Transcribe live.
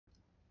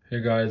Hey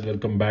guys,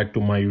 welcome back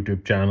to my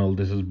YouTube channel.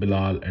 This is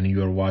Bilal and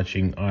you are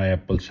watching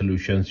iApple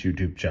Solutions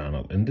YouTube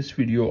channel. In this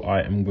video,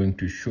 I am going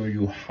to show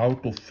you how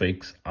to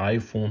fix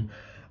iPhone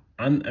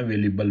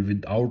unavailable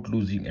without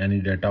losing any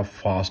data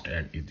fast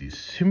and easy.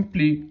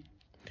 Simply,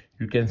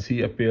 you can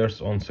see appears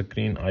on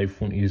screen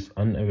iPhone is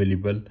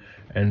unavailable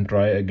and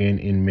try again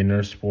in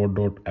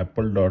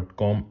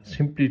minutesport.apple.com.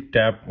 Simply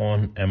tap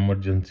on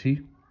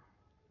emergency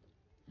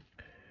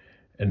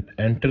and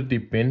enter the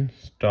pin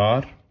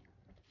star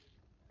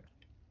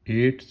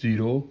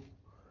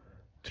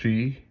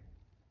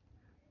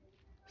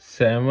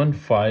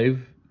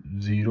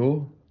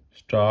 803-750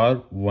 star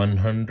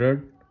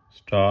 100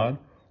 star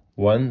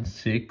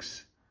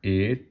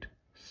 168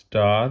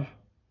 star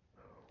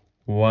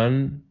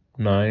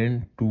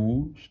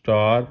 192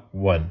 star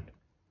 1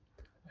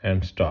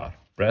 and star.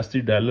 Press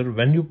the dialer.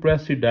 When you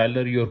press the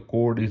dialer, your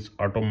code is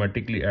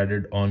automatically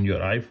added on your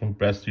iPhone.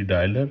 Press the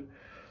dialer,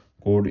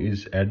 code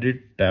is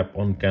added, tap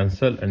on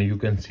cancel and you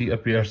can see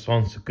appears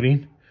on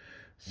screen.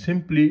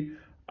 Simply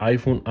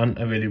iPhone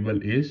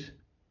unavailable is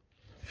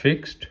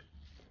fixed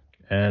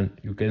and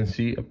you can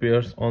see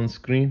appears on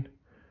screen.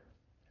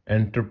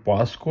 Enter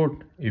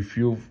passcode. If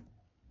you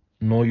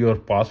know your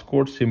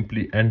passcode,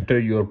 simply enter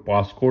your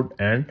passcode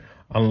and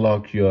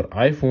unlock your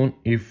iPhone.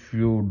 If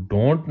you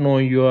don't know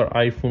your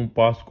iPhone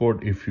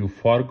passcode, if you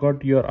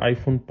forgot your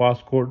iPhone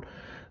passcode,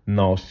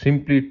 now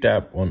simply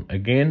tap on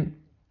again,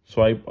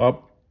 swipe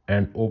up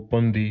and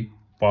open the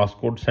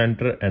passcode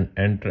center and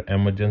enter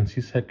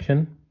emergency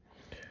section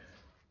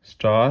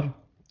star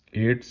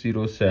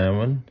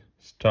 807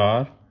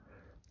 star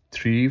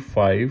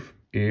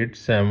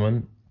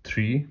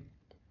 35873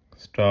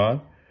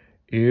 star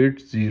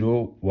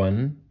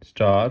 801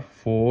 star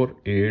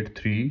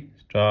 483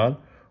 star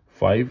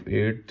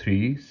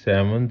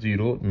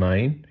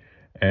 583709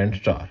 and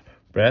star.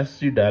 Press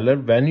the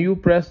dialer. When you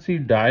press the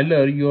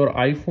dialer, your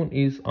iPhone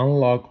is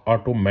unlocked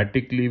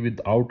automatically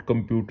without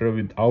computer,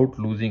 without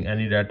losing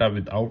any data,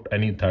 without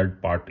any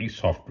third-party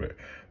software.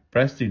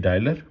 Press the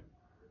dialer.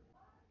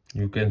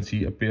 You can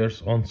see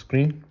appears on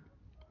screen.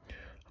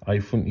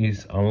 iPhone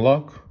is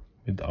unlocked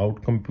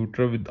without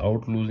computer,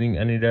 without losing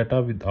any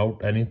data,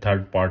 without any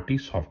third-party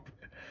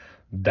software.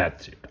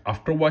 That's it.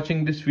 After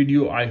watching this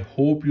video, I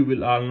hope you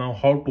will all know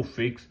how to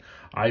fix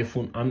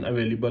iPhone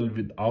unavailable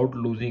without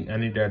losing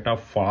any data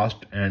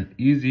fast and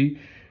easy,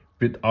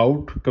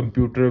 without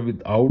computer,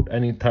 without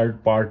any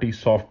third-party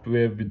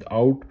software,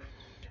 without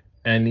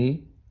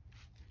any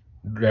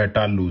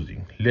data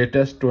losing.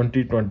 Latest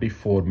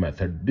 2024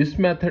 method. This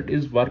method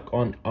is work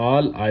on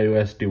all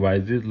iOS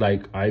devices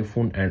like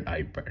iPhone and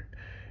iPad.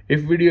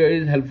 If video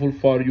is helpful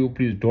for you,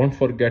 please don't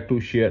forget to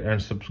share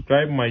and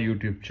subscribe my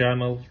YouTube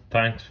channel.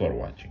 Thanks for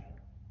watching.